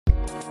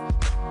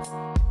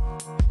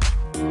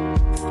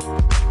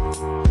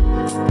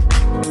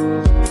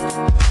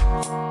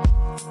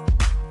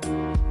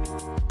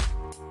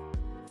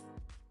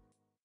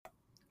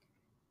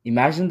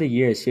Imagine the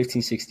year is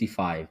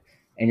 1565,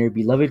 and your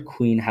beloved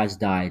queen has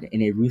died,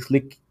 and a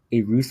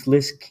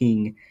ruthless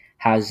king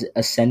has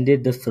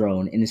ascended the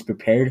throne and is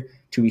prepared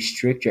to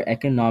restrict your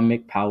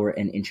economic power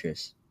and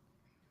interests.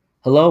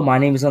 Hello, my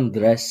name is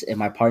Andres, and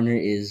my partner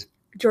is.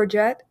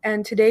 Georgette,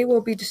 and today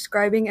we'll be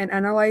describing and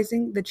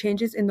analyzing the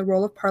changes in the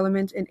role of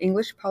Parliament in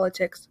English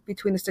politics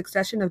between the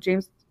succession of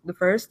James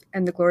I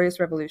and the Glorious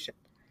Revolution.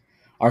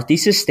 Our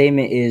thesis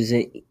statement is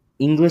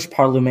English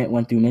Parliament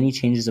went through many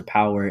changes of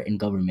power in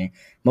government,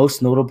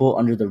 most notable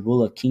under the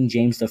rule of King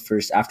James I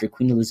after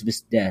Queen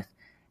Elizabeth's death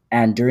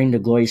and during the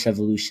Glorious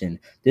Revolution.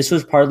 This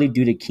was partly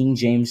due to King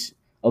James'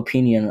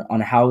 opinion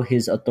on how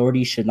his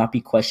authority should not be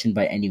questioned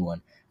by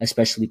anyone,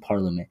 especially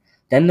Parliament.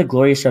 Then the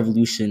Glorious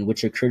Revolution,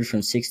 which occurred from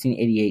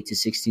 1688 to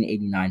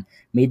 1689,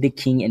 made the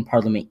king and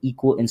Parliament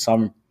equal in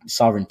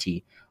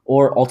sovereignty,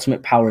 or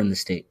ultimate power in the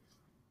state.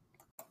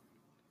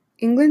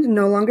 England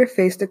no longer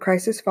faced a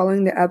crisis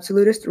following the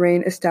absolutist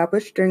reign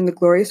established during the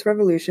Glorious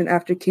Revolution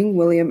after King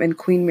William and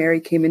Queen Mary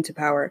came into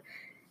power.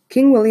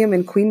 King William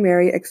and Queen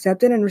Mary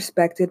accepted and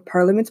respected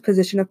Parliament's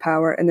position of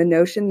power and the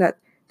notion that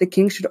the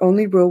king should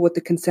only rule with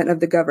the consent of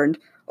the governed,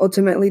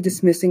 ultimately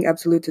dismissing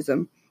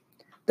absolutism.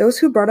 Those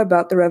who brought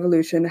about the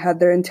revolution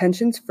had their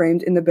intentions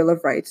framed in the Bill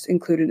of Rights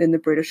included in the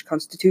British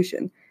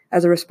Constitution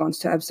as a response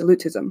to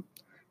absolutism.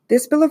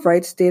 This Bill of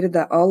Rights stated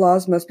that all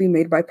laws must be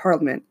made by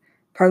Parliament.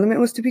 Parliament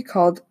was to be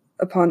called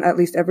upon at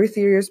least every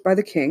 3 years by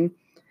the king.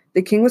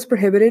 The king was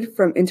prohibited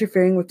from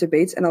interfering with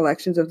debates and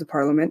elections of the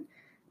Parliament.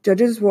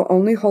 Judges will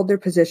only hold their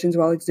positions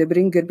while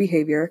exhibiting good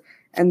behavior,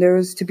 and there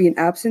was to be an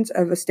absence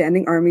of a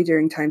standing army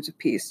during times of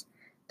peace.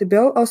 The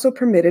bill also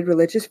permitted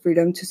religious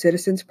freedom to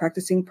citizens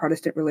practicing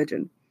Protestant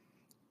religion.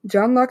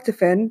 John Locke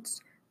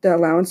defends the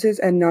allowances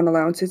and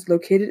non-allowances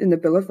located in the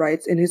Bill of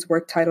Rights in his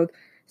work titled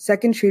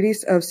Second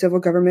Treatise of Civil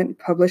Government,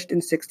 published in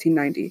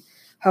 1690.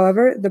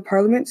 However, the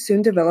Parliament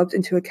soon developed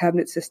into a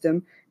cabinet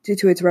system due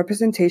to its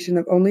representation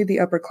of only the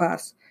upper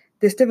class.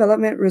 This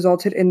development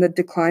resulted in the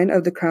decline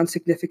of the crown's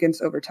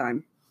significance over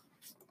time.